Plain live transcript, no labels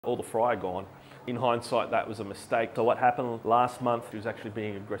all the fry gone. In hindsight, that was a mistake. So what happened last month, he was actually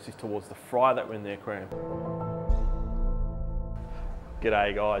being aggressive towards the fry that were in the aquarium.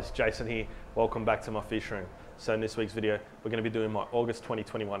 G'day guys, Jason here. Welcome back to my fish room. So in this week's video, we're going to be doing my August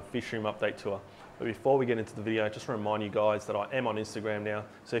 2021 fish room update tour. But before we get into the video, just to remind you guys that I am on Instagram now.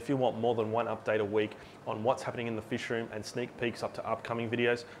 So if you want more than one update a week on what's happening in the fish room and sneak peeks up to upcoming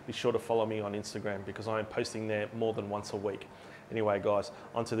videos, be sure to follow me on Instagram because I am posting there more than once a week. Anyway guys,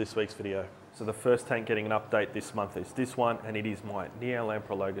 on to this week's video. So the first tank getting an update this month is this one, and it is my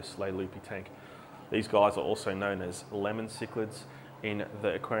Neolamprologus loopy tank. These guys are also known as lemon cichlids in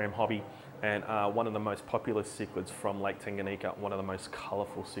the aquarium hobby, and are one of the most popular cichlids from Lake Tanganyikan, one of the most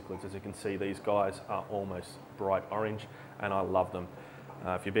colourful cichlids. As you can see, these guys are almost bright orange, and I love them.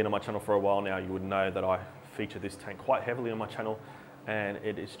 If you've been on my channel for a while now, you would know that I feature this tank quite heavily on my channel, and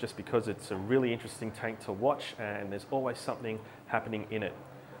it is just because it's a really interesting tank to watch and there's always something happening in it.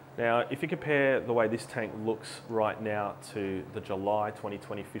 Now, if you compare the way this tank looks right now to the July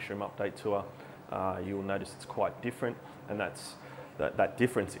 2020 fish room update tour, you will notice it's quite different, and that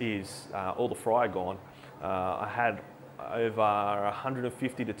difference is all the fry are gone. I had over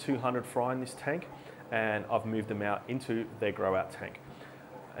 150 to 200 fry in this tank, and I've moved them out into their grow out tank.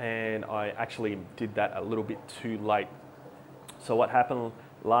 And I actually did that a little bit too late. So what happened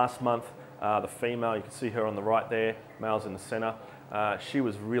last month, the female, you can see her on the right there, male's in the center. She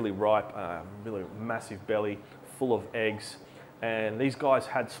was really ripe, really massive belly, full of eggs, and these guys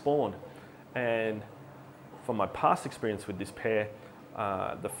had spawned. And from my past experience with this pair,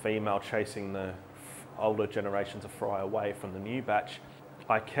 the female chasing the older generations of fry away from the new batch,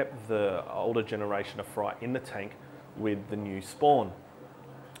 I kept the older generation of fry in the tank with the new spawn.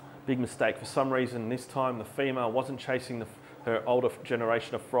 Big mistake. For some reason this time the female wasn't chasing her older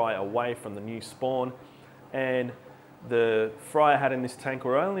generation of fry away from the new spawn, and the fry I had in this tank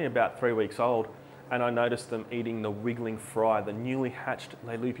were only about 3 weeks old, and I noticed them eating the wiggling fry, the newly hatched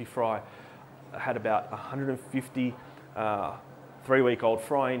loopy fry. I had about 150 3-week-old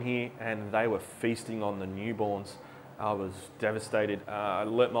fry in here, and they were feasting on the newborns. I was devastated. I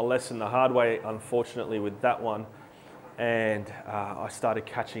learnt my lesson the hard way, unfortunately, with that one, and I started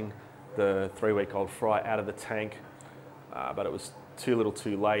catching the 3-week-old fry out of the tank, but it was too little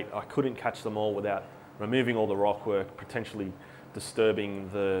too late. I couldn't catch them all without removing all the rock work, potentially disturbing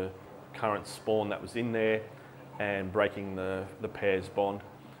the current spawn that was in there and breaking the pair's bond.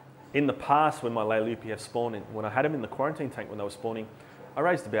 In the past, when my loopy have spawned, when I had them in the quarantine tank when they were spawning, I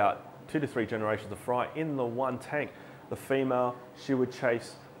raised about 2 to 3 generations of fry in the one tank. The female, she would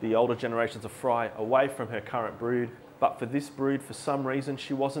chase the older generations of fry away from her current brood, but for this brood, for some reason,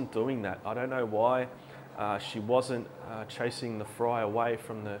 she wasn't doing that. I don't know why. She wasn't chasing the fry away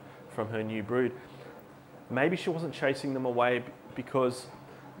from her new brood. Maybe she wasn't chasing them away because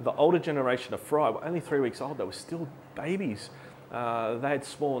the older generation of fry were only 3 weeks old. They were still babies. They had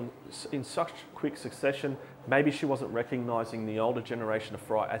spawned in such quick succession. Maybe she wasn't recognizing the older generation of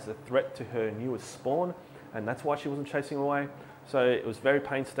fry as a threat to her newest spawn, and that's why she wasn't chasing away. So it was very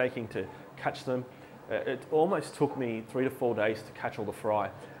painstaking to catch them. It almost took me 3 to 4 days to catch all the fry,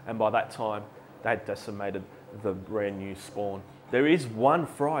 and by that time, they had decimated the brand new spawn. There is one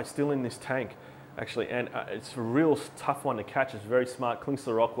fry still in this tank, actually, and it's a real tough one to catch. It's very smart, clings to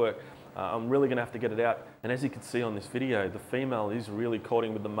the rockwork. I'm really gonna have to get it out. And as you can see on this video, the female is really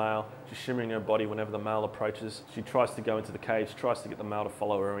courting with the male. She's shimmering her body whenever the male approaches. She tries to go into the cage, tries to get the male to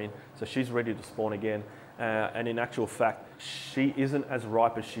follow her in. So she's ready to spawn again. And in actual fact, she isn't as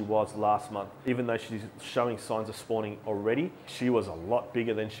ripe as she was last month. Even though she's showing signs of spawning already, she was a lot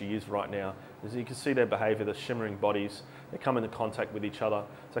bigger than she is right now. As you can see their behavior, the shimmering bodies, they come into contact with each other.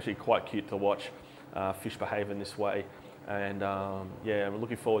 It's actually quite cute to watch fish behave in this way. And yeah, I'm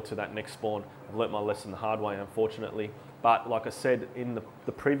looking forward to that next spawn. I've learnt my lesson the hard way, unfortunately. But like I said, in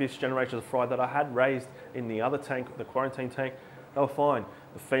the previous generation of fry that I had raised in the other tank, the quarantine tank, they were fine.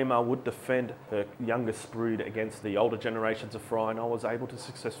 The female would defend her youngest brood against the older generations of fry, and I was able to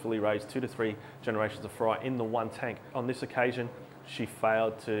successfully raise 2 to 3 generations of fry in the one tank. On this occasion, she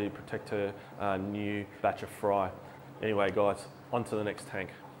failed to protect her new batch of fry. Anyway guys, on to the next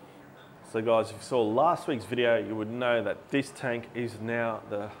tank. So guys, if you saw last week's video, you would know that this tank is now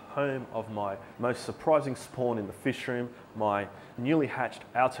the home of my most surprising spawn in the fish room, my newly hatched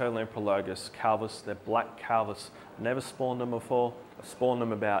Altolamprologus calvus. They're black calvus. Never spawned them before. I spawned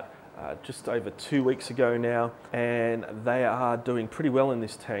them about just over 2 weeks ago now, and they are doing pretty well in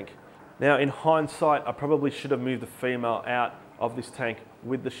this tank. Now, in hindsight, I probably should have moved the female out of this tank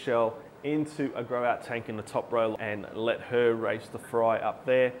with the shell into a grow out tank in the top row and let her raise the fry up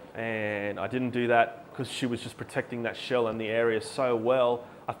there, and I didn't do that because she was just protecting that shell and the area so well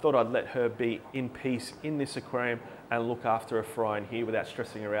I thought I'd let her be in peace in this aquarium and look after her fry in here without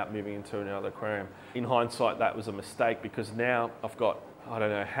stressing her out moving into another aquarium. In hindsight, that was a mistake because now I've got, I don't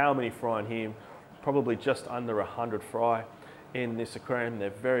know how many fry in here, probably just under 100 fry in this aquarium. They're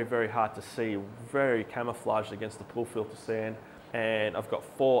very, very hard to see, very camouflaged against the pool filter sand. And I've got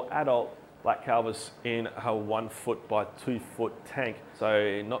 4 adult black calvers in a 1 foot by 2 foot tank.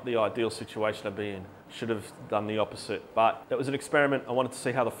 So not the ideal situation to be in. Should have done the opposite, but that was an experiment. I wanted to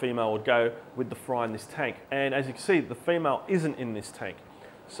see how the female would go with the fry in this tank. And as you can see, the female isn't in this tank.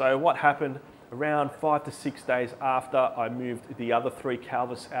 So what happened, around 5 to 6 days after I moved the other 3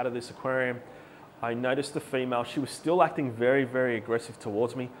 calvers out of this aquarium, I noticed the female, she was still acting very, very aggressive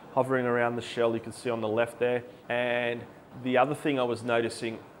towards me, hovering around the shell you can see on the left there. And the other thing I was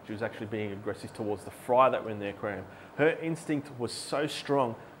noticing, she was actually being aggressive towards the fry that were in the aquarium. Her instinct was so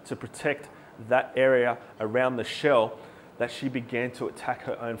strong to protect that area around the shell that she began to attack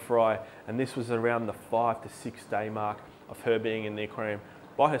her own fry. And this was around the 5 to 6 day mark of her being in the aquarium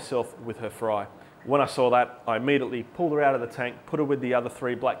by herself with her fry. When I saw that, I immediately pulled her out of the tank, put her with the other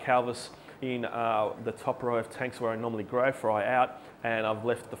 3 black calvers in the top row of tanks where I normally grow fry out, and I've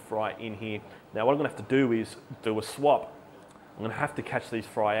left the fry in here. Now what I'm gonna have to do is do a swap. I'm gonna have to catch these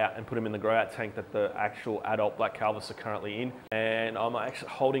fry out and put them in the grow out tank that the actual adult black calvers are currently in. And I'm actually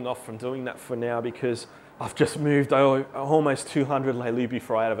holding off from doing that for now because I've just moved almost 200 Laylupi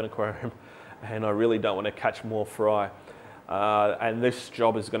fry out of an aquarium and I really don't want to catch more fry. And this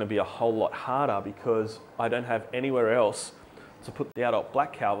job is gonna be a whole lot harder because I don't have anywhere else to put the adult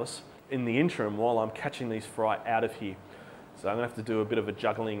black calvers in the interim while I'm catching these fry out of here. So I'm gonna have to do a bit of a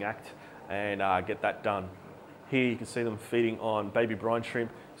juggling act and get that done. Here you can see them feeding on baby brine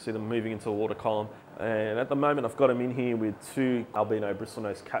shrimp, you see them moving into the water column. And at the moment I've got them in here with 2 albino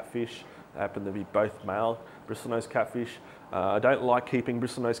bristlenose catfish. They happen to be both male bristlenose catfish. I don't like keeping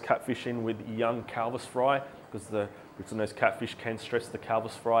bristlenose catfish in with young calvus fry because the bristlenose catfish can stress the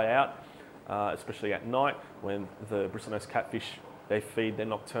calvus fry out, especially at night when the bristlenose catfish, they feed, they're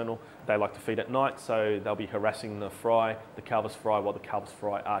nocturnal. They like to feed at night, so they'll be harassing the calvus fry while the calvus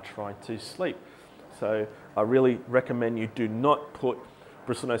fry are trying to sleep. So I really recommend you do not put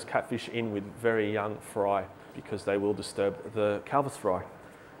bristlenose catfish in with very young fry because they will disturb the calvus fry.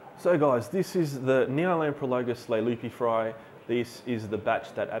 So guys, this is the Neolamprologus Laylupi fry. This is the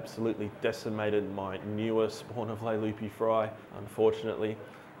batch that absolutely decimated my newer spawn of Laylupi fry, unfortunately.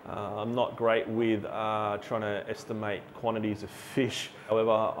 I'm not great with trying to estimate quantities of fish.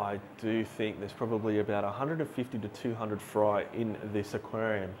 However, I do think there's probably about 150 to 200 fry in this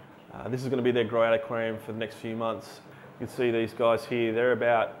aquarium. This is going to be their grow out aquarium for the next few months. You can see these guys here, they're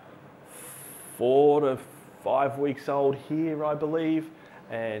about 4 to 5 weeks old here, I believe.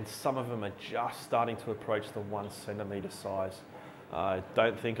 And some of them are just starting to approach the 1 centimetre size. I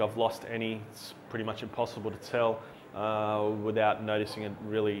don't think I've lost any. It's pretty much impossible to tell without noticing it.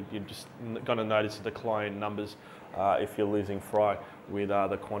 Really, you're just going to notice a decline in numbers if you're losing fry with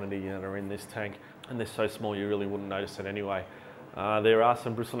the quantity that are in this tank. And they're so small you really wouldn't notice it anyway. There are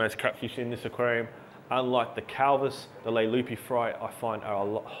some bristlenose catfish in this aquarium. Unlike the calvus, the Laylupi fry I find are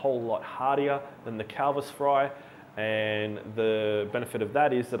a whole lot hardier than the calvus fry. And the benefit of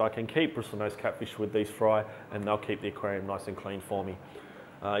that is that I can keep bristlenose catfish with these fry and they'll keep the aquarium nice and clean for me.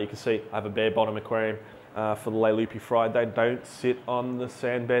 You can see I have a bare bottom aquarium for the Laylupi fry. They don't sit on the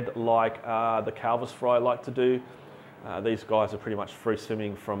sand bed like the calvus fry like to do. These guys are pretty much free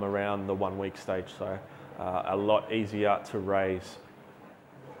swimming from around the 1 week stage, so a lot easier to raise.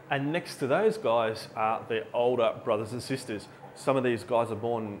 And next to those guys are the older brothers and sisters. Some of these guys are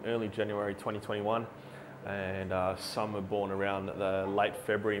born in early January 2021 and some are born around the late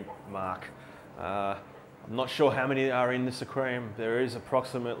February mark. I'm not sure how many are in this aquarium. There is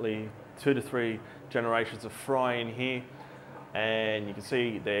approximately 2 to 3 generations of fry in here, and you can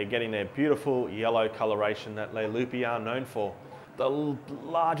see they're getting their beautiful yellow coloration that Laylupi are known for. The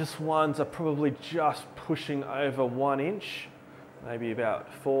largest ones are probably just pushing over 1 inch, maybe about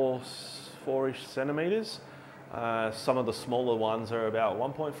 4-ish centimeters. Some of the smaller ones are about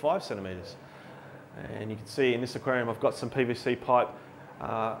 1.5 centimeters. And you can see in this aquarium I've got some PVC pipe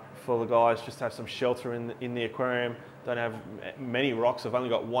for the guys just to have some shelter in the aquarium. Don't have many rocks. I've only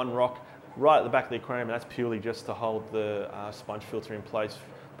got 1 rock right at the back of the aquarium, and that's purely just to hold the sponge filter in place,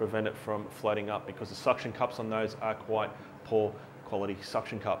 prevent it from floating up, because the suction cups on those are quite poor quality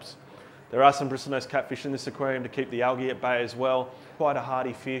suction cups. There are some bristlenose catfish in this aquarium to keep the algae at bay as well. Quite a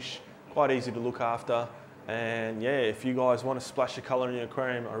hardy fish, quite easy to look after. And yeah, if you guys want to splash of colour in your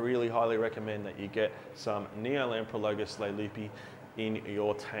aquarium, I really highly recommend that you get some Neolamprologus Laylupi in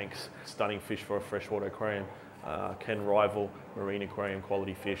your tanks. Stunning fish for a freshwater aquarium. can rival marine aquarium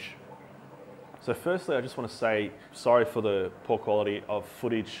quality fish. So firstly, I just want to say sorry for the poor quality of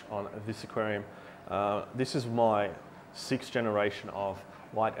footage on this aquarium. This is my 6th generation of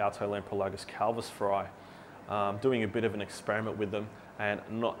white Altolamprologus calvus fry. Doing a bit of an experiment with them and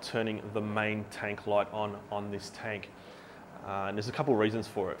not turning the main tank light on this tank. And there's a couple of reasons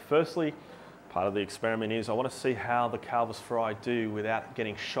for it. Firstly, part of the experiment is I want to see how the calvus fry do without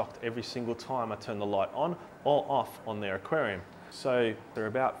getting shocked every single time I turn the light on or off on their aquarium. So they're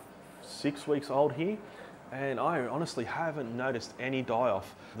about 6 weeks old here, and I honestly haven't noticed any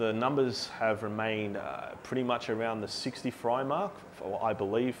die-off. The numbers have remained pretty much around the 60 fry mark, I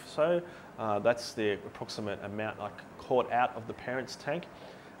believe so. That's the approximate amount I caught out of the parent's tank,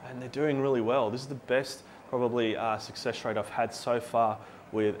 and they're doing really well. This is the best probably success rate I've had so far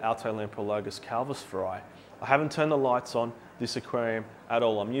with Altolamprologus calvus fry. I haven't turned the lights on this aquarium at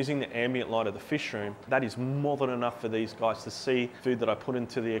all. I'm using the ambient light of the fish room. That is more than enough for these guys to see food that I put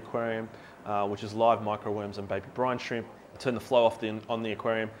into the aquarium, which is live microworms and baby brine shrimp. I turn the flow off on the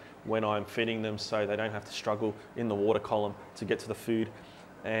aquarium when I'm feeding them so they don't have to struggle in the water column to get to the food.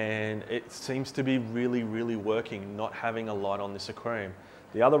 And it seems to be really, really working, not having a light on this aquarium.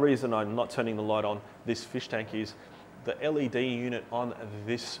 The other reason I'm not turning the light on this fish tank is the LED unit on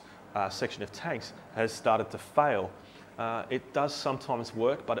this section of tanks has started to fail. It does sometimes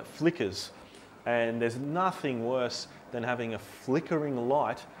work, but it flickers. And there's nothing worse than having a flickering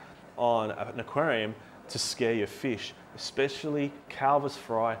light on an aquarium to scare your fish, especially calvus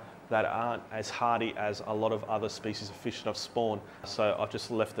fry that aren't as hardy as a lot of other species of fish that I've spawned. So I've just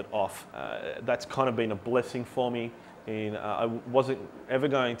left it off. That's kind of been a blessing for me. I wasn't ever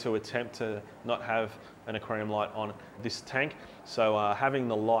going to attempt to not have an aquarium light on this tank. So having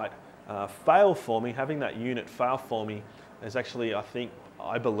the light fail for me, having that unit fail for me, has actually,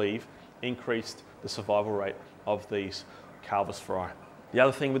 I believe, increased the survival rate of these calvus fry. The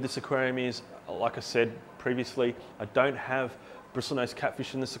other thing with this aquarium is, like I said previously, I don't have bristlenose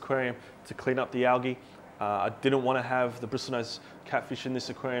catfish in this aquarium to clean up the algae. I didn't want to have the bristlenose catfish in this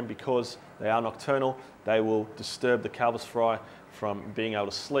aquarium because they are nocturnal. They will disturb the calvus fry from being able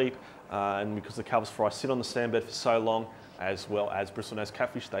to sleep, and because the calvus fry sit on the sandbed for so long, as well as bristlenose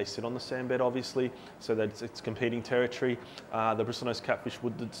catfish, they sit on the sandbed obviously, so that it's competing territory. The bristlenose catfish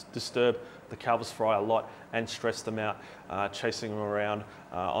would disturb the calvus fry a lot and stress them out, chasing them around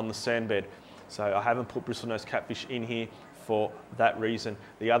on the sandbed. So I haven't put bristlenose catfish in here for that reason.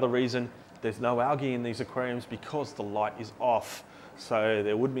 The other reason, there's no algae in these aquariums because the light is off. So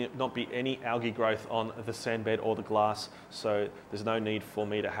there would not be any algae growth on the sandbed or the glass. So there's no need for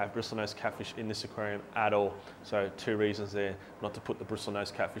me to have bristlenose catfish in this aquarium at all. So 2 reasons there not to put the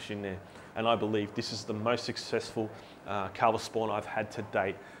bristlenose catfish in there. And I believe this is the most successful calvus spawn I've had to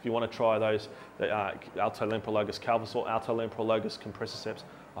date. If you want to try those, the Altolamprologus calvus or Altolamprologus compressiceps,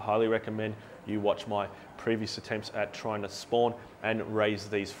 I highly recommend you watch my previous attempts at trying to spawn and raise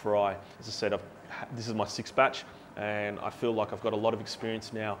these fry. As I said, this is my 6th batch, and I feel like I've got a lot of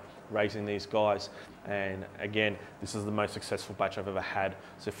experience now raising these guys. And again, this is the most successful batch I've ever had.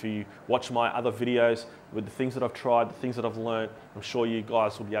 So if you watch my other videos with the things that I've tried, the things that I've learned, I'm sure you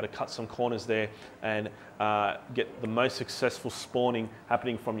guys will be able to cut some corners there and get the most successful spawning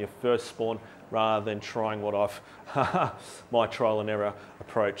happening from your first spawn rather than trying what I've, my trial and error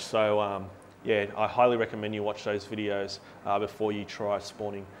approach. So yeah, I highly recommend you watch those videos before you try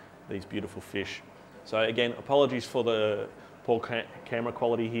spawning these beautiful fish. So again, apologies for the poor camera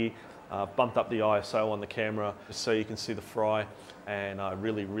quality here. Bumped up the ISO on the camera just so you can see the fry, and I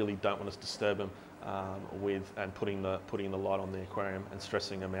really don't want to disturb them with putting the light on the aquarium and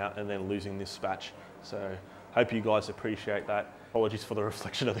stressing them out and then losing this batch. So hope you guys appreciate that. Apologies for the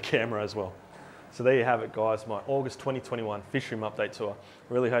reflection of the camera as well. So there you have it guys, my August 2021 fish room update tour.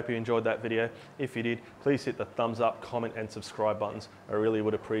 Really hope you enjoyed that video. If you did, please hit the thumbs up, comment and subscribe buttons. I really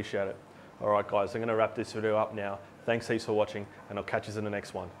would appreciate it. All right guys, I'm gonna wrap this video up now. Thanks heaps for watching, and I'll catch you in the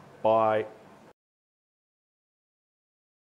next one. Bye.